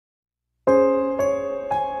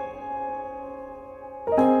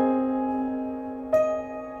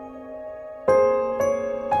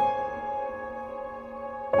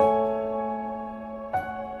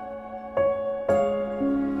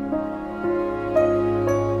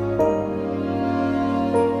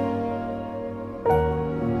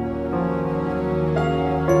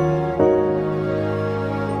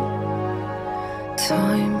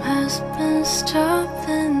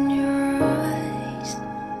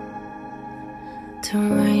The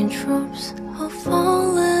raindrops are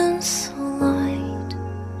falling so light,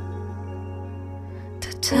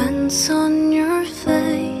 the dance on your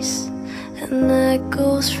face and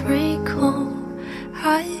echoes recall.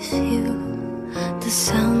 I feel the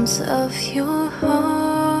sounds of your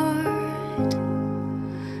heart.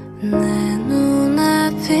 내 눈에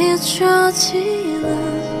비춰지는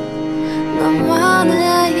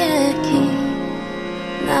너만의 얘기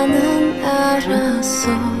나는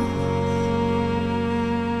알았어.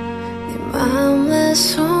 맘의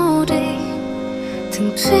소리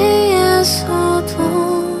등 뒤에서도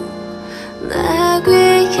내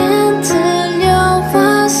귀엔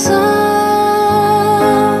들려왔어.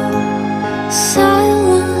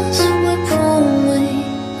 Silence will pull me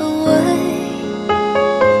away.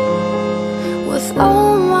 With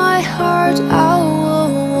all my heart I will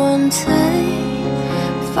one day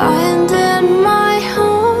find in my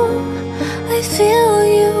home. I feel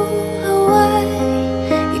you away.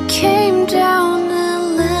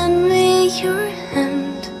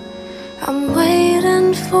 I'm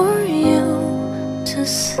waiting for you to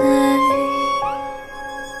say.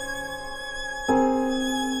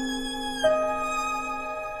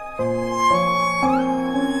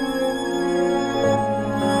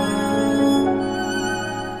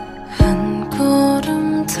 한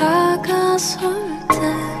걸음 다가설 때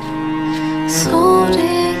소리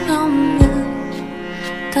없는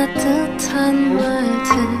따뜻한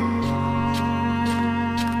말들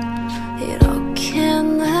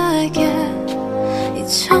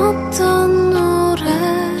잊었던 노래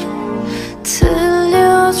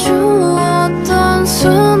들려주었던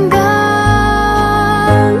순간.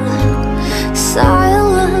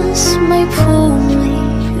 Silence may pull me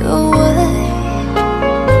away.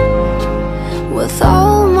 With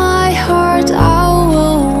all my heart I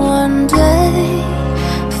will one day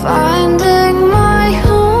finding my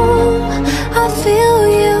home. I feel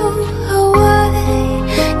you away.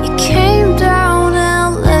 You came down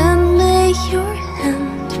and lent me your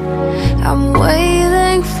hand. I'm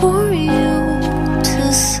waiting for you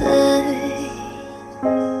to say.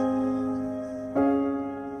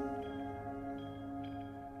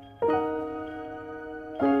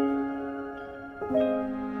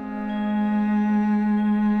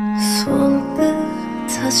 손끝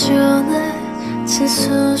다 전해진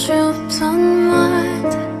수줍던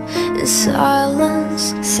말들. In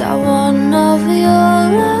silence saw one of your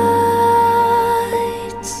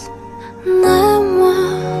lights. 내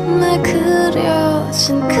맘에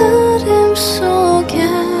그려진 그림 속엔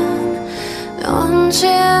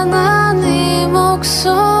언제나 네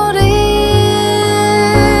목소리.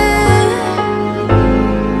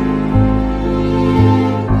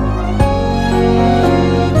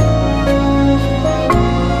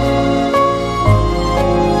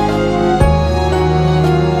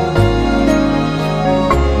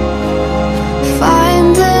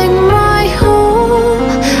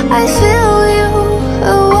 I feel you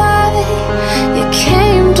away. You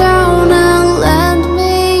came down and lent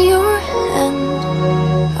me your hand.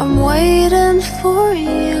 I'm waiting for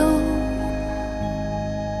you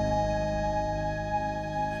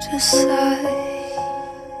to say.